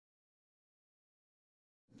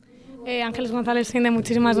Ángeles González-Sinde,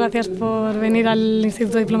 muchísimas gracias por venir al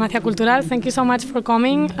Instituto de Diplomacia Cultural. Thank you so much for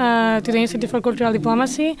coming to the Institute for Cultural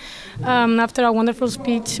Diplomacy. After a wonderful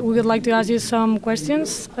speech, we would like to ask you some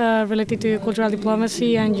questions related to cultural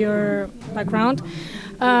diplomacy and your background.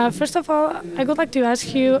 First of all, I would like to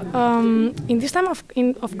ask you, in this time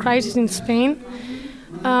of crisis in Spain,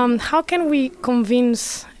 how can we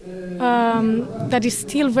convince that it's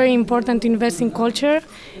still very important to invest in culture,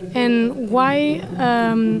 and why,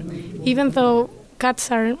 even though cuts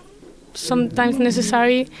are sometimes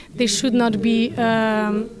necessary, they should not be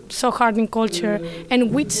so hard in culture,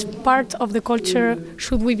 and which part of the culture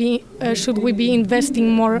should we be investing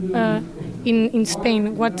more in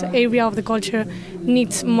Spain? What area of the culture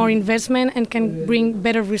needs more investment and can bring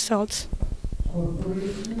better results?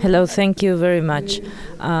 Hello, thank you very much.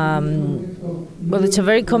 Well, it's a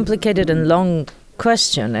very complicated and long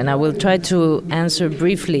question, and I will try to answer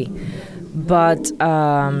briefly. But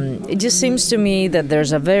it just seems to me that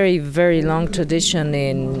there's a very, very long tradition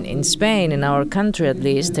in Spain, in our country at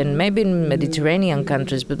least, and maybe in Mediterranean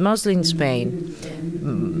countries, but mostly in Spain.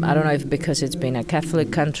 I don't know if because it's been a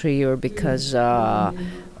Catholic country or because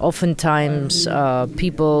oftentimes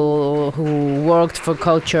people who worked for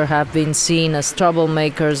culture have been seen as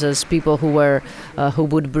troublemakers, as people who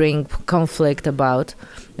would bring conflict about,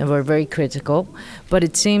 and were very critical. But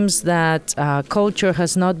it seems that culture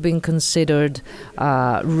has not been considered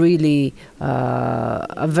really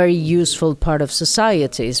a very useful part of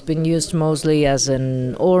society. It's been used mostly as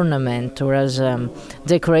an ornament or as a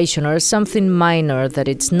decoration or as something minor that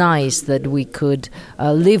it's nice that we could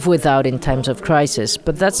live without in times of crisis.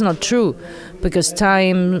 But that's not true, because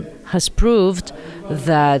time has proved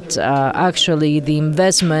that actually the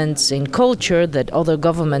investments in culture that other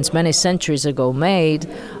governments many centuries ago made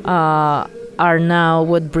are now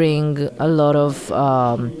what bring a lot of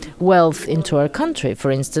wealth into our country.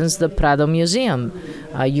 For instance, the Prado Museum.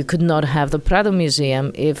 You could not have the Prado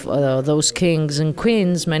Museum if those kings and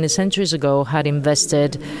queens many centuries ago had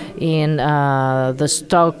invested in the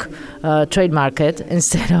stock trade market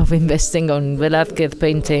instead of investing on Velázquez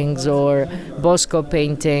paintings or Bosco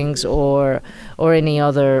paintings or any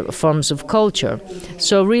other forms of culture.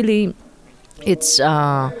 So really, it's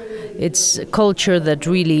culture that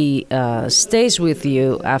really stays with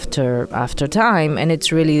you after time, and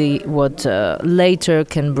it's really what later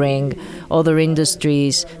can bring other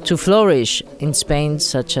industries to flourish in Spain,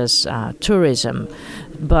 such as tourism.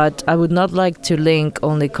 But I would not like to link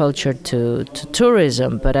only culture to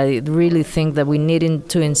tourism, but I really think that we need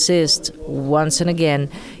to insist once and again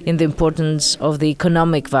in the importance of the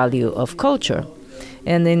economic value of culture.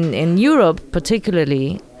 And in Europe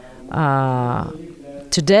particularly,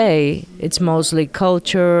 today, it's mostly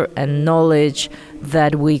culture and knowledge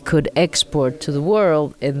that we could export to the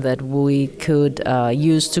world and that we could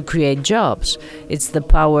use to create jobs. It's the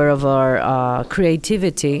power of our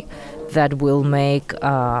creativity that will make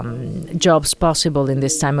jobs possible in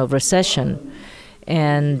this time of recession,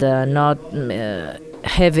 and not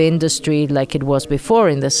heavy industry like it was before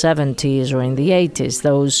in the 70s or in the 80s.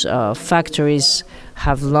 Those factories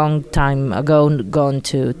have long time ago gone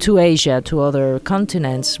to Asia, to other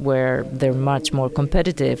continents where they're much more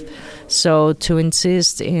competitive. So to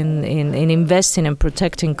insist in investing and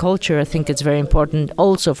protecting culture, I think it's very important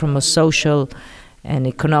also from a social and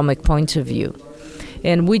economic point of view.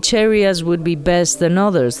 And which areas would be best than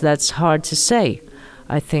others, that's hard to say.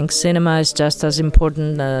 I think cinema is just as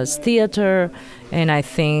important as theater, and I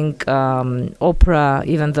think opera,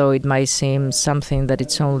 even though it might seem something that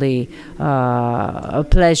it's only a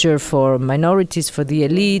pleasure for minorities, for the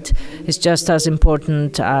elite, is just as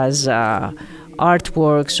important as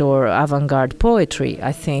artworks or avant-garde poetry.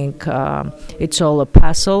 I think it's all a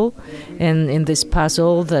puzzle, and in this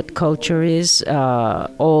puzzle that culture is,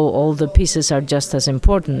 all the pieces are just as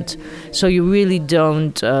important. So you really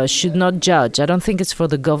should not judge. I don't think it's for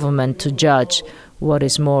the government to judge what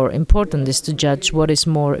is more important. Is to judge what is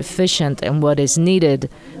more efficient and what is needed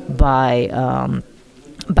by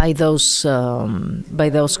those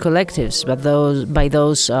collectives, by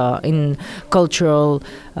those in cultural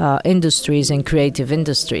industries and creative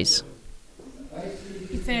industries.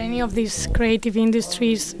 Is there any of these creative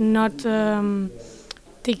industries not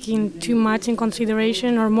taking too much in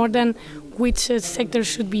consideration, or more than which sector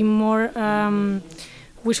should be more?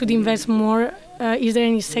 We should invest more. Is there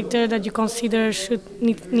any sector that you consider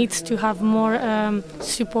needs to have more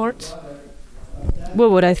support? Well,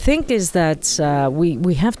 what I think is that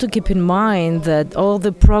we have to keep in mind that all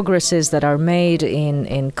the progresses that are made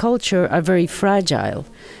in culture are very fragile.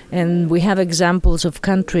 And we have examples of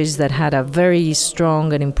countries that had a very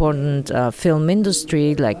strong and important film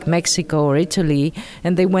industry, like Mexico or Italy,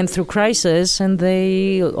 and they went through crisis and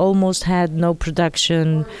they almost had no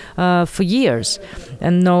production for years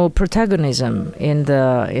and no protagonism in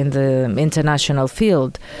the international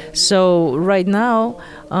field. So right now,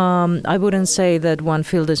 I wouldn't say that one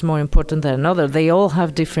field is more important than another. They all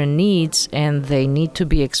have different needs, and they need to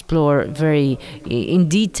be explored very in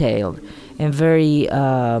detail and very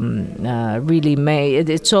really made.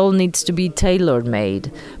 It all needs to be tailor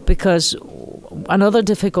made, because another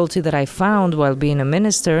difficulty that I found while being a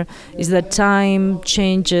minister is that time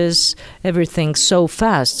changes everything so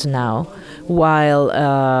fast now, while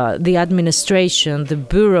the administration, the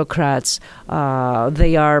bureaucrats,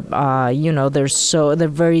 they are, they're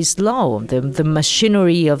very slow. The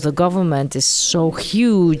machinery of the government is so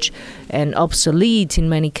huge and obsolete in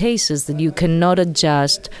many cases that you cannot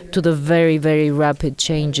adjust to the very, very rapid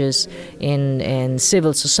changes in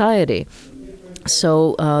civil society.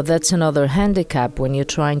 So that's another handicap when you're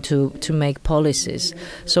trying to make policies.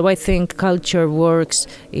 So I think culture works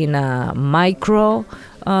in a micro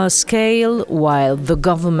scale, while the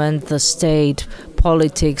government, the state,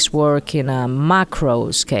 politics work in a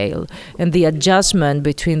macro scale. And the adjustment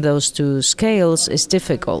between those two scales is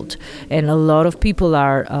difficult. And a lot of people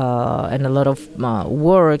are, and a lot of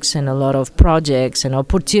works and a lot of projects and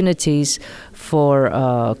opportunities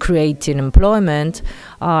for creating employment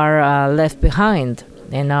are left behind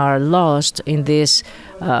and are lost in this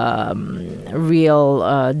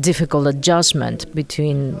real difficult adjustment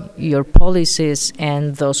between your policies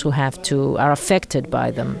and those who are affected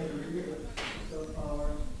by them.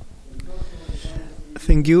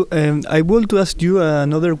 Thank you. I want to ask you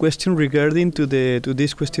another question regarding to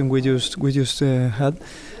this question we just had.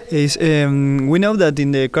 Is we know that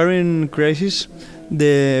in the current crisis,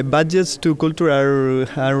 the budgets to culture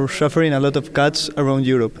are suffering a lot of cuts around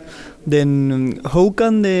Europe. Then how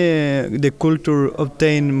can the culture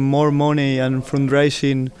obtain more money and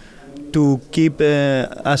fundraising to keep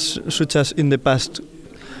such as in the past?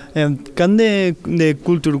 Can the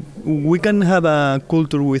culture, we can have a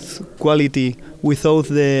culture with quality without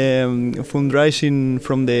the fundraising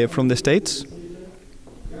from the states?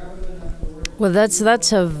 Well,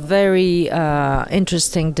 that's a very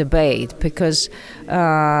interesting debate, because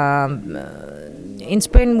in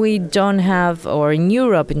Spain we don't have, or in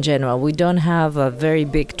Europe in general, we don't have a very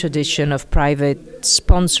big tradition of private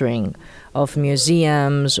sponsoring of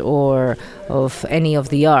museums or of any of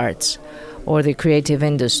the arts or the creative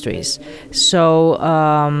industries. So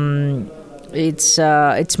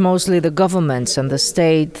it's mostly the governments and the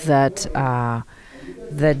state that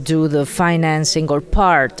do the financing or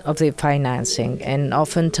part of the financing, and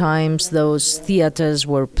oftentimes those theaters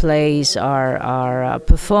where plays are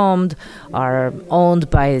performed are owned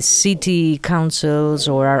by city councils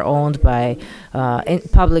or are owned by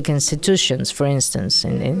public institutions. For instance,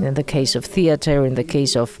 in the case of theater, in the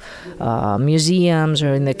case of museums,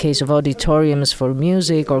 or in the case of auditoriums for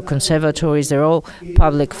music or conservatories, they're all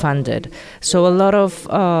public funded. So a lot of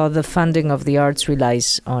the funding of the arts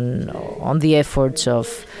relies on the efforts of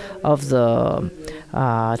the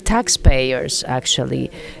taxpayers, actually.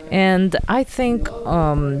 And I think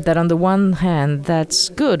that on the one hand that's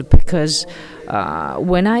good, because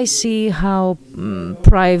when I see how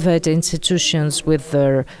private institutions with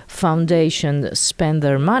their foundation spend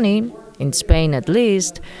their money, in Spain at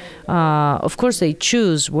least, of course they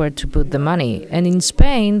choose where to put the money. And in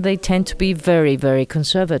Spain they tend to be very, very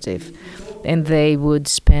conservative. And they would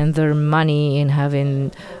spend their money in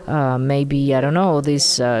having maybe, I don't know,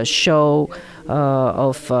 this show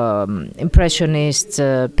of impressionist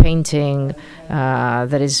painting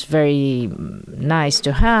that is very nice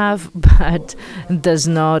to have, but does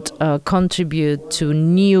not contribute to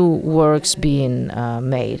new works being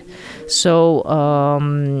made. So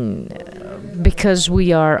because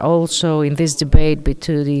we are also in this debate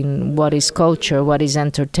between what is culture, what is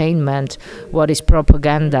entertainment, what is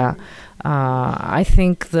propaganda, I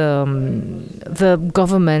think the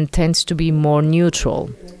government tends to be more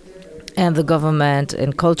neutral. And the government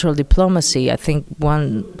and cultural diplomacy, I think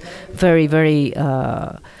one very, very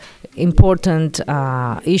important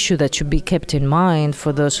issue that should be kept in mind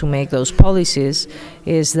for those who make those policies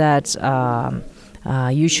is that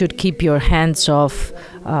you should keep your hands off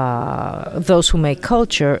those who make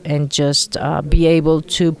culture and just be able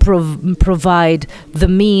to provide the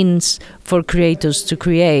means for creators to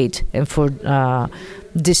create and for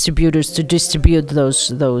distributors to distribute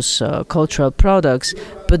those cultural products,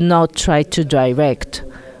 but not try to direct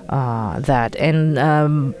that.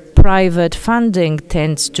 And private funding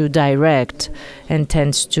tends to direct and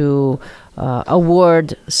tends to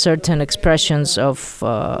award certain expressions of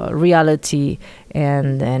reality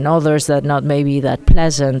and others that not maybe that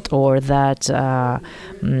pleasant or that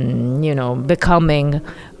becoming,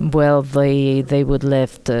 well, they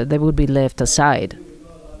would be left aside.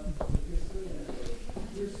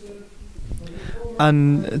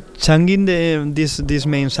 And changing this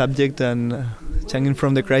main subject and changing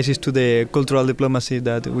from the crisis to the cultural diplomacy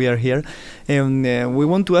that we are here, we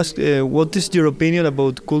want to ask, what is your opinion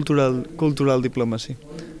about cultural diplomacy?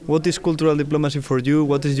 What is cultural diplomacy for you?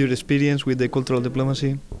 What is your experience with the cultural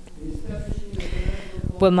diplomacy?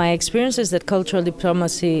 Well, my experience is that cultural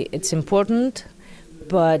diplomacy, it's important,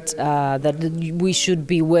 but that we should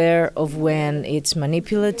beware of when it's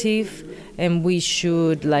manipulative, and we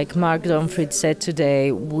should, like Mark Donfried said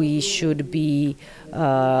today, we should be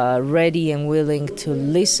ready and willing to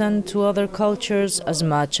listen to other cultures as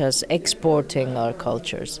much as exporting our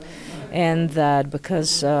cultures. And that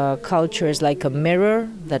because culture is like a mirror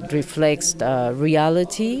that reflects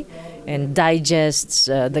reality and digests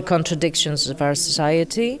the contradictions of our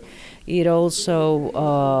society, it also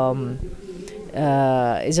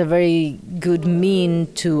is a very good mean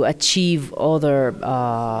to achieve other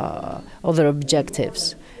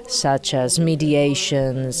objectives, such as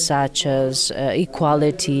mediation, such as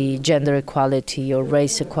equality, gender equality, or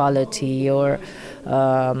race equality, or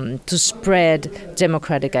to spread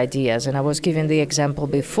democratic ideas. And I was giving the example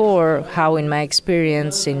before how in my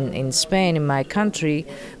experience in Spain, in my country,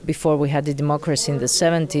 before we had the democracy in the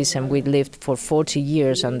 70s and we lived for 40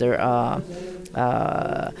 years under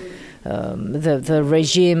the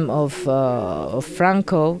regime of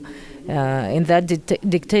Franco. In that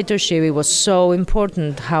dictatorship, it was so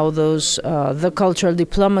important how the cultural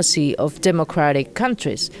diplomacy of democratic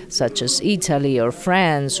countries, such as Italy or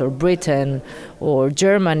France or Britain or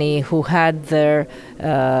Germany, who had their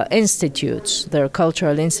institutes, their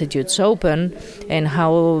cultural institutes open, and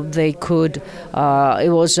how they could, it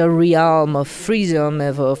was a realm of freedom,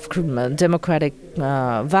 of democratic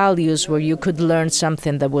values, where you could learn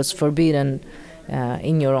something that was forbidden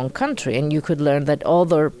in your own country, and you could learn that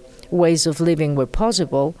other ways of living were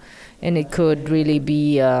possible, and it could really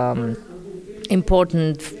be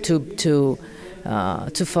important to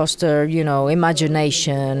foster,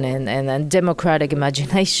 imagination and democratic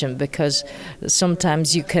imagination, because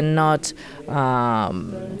sometimes you cannot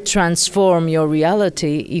transform your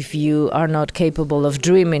reality if you are not capable of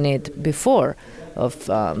dreaming it before, of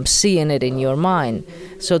seeing it in your mind.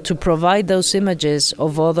 So to provide those images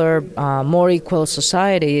of other more equal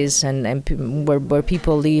societies and where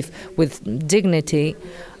people live with dignity,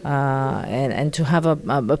 and to have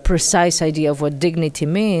a precise idea of what dignity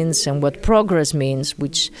means and what progress means,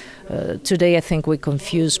 which today I think we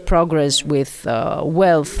confuse progress with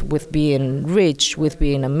wealth, with being rich, with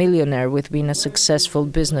being a millionaire, with being a successful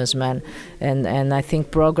businessman. And I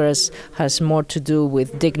think progress has more to do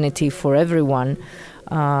with dignity for everyone.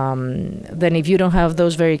 Then if you don't have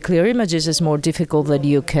those very clear images, it's more difficult that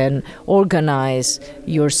you can organize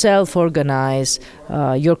yourself, organize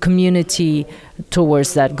your community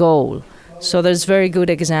towards that goal. So there's very good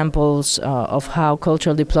examples of how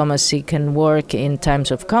cultural diplomacy can work in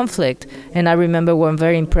times of conflict. And I remember one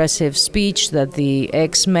very impressive speech that the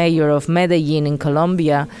ex-mayor of Medellin in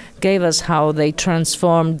Colombia gave us, how they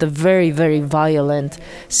transformed the very, very violent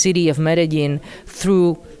city of Medellin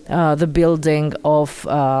through the building of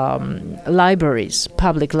libraries,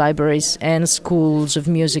 public libraries, and schools of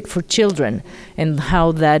music for children, and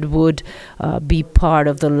how that would be part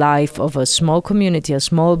of the life of a small community, a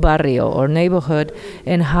small barrio or neighborhood,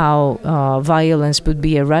 and how violence would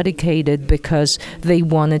be eradicated because they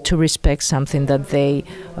wanted to respect something that they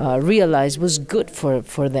realized was good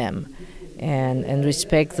for them, and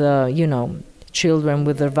respect the, children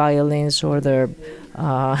with their violins or their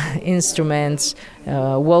instruments,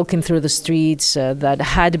 walking through the streets that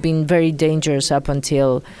had been very dangerous up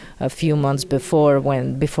until a few months before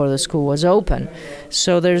the school was open.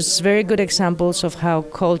 So there's very good examples of how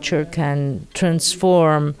culture can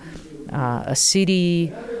transform a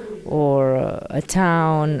city or a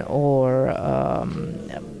town, or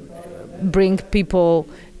bring people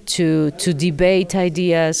to debate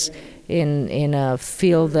ideas in a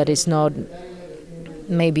field that is not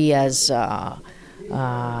maybe as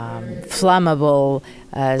flammable,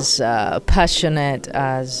 as passionate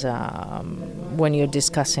as when you're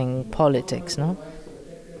discussing politics, no?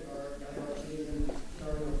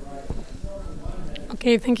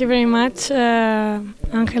 Okay, thank you very much,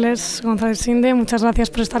 Ángeles González-Sinde. Muchas gracias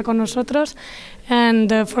por estar con nosotros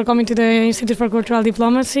and for coming to the Institute for Cultural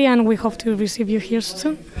Diplomacy, and we hope to receive you here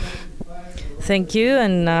soon. Thank you,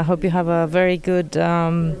 and I hope you have a very good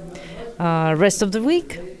rest of the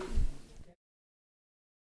week.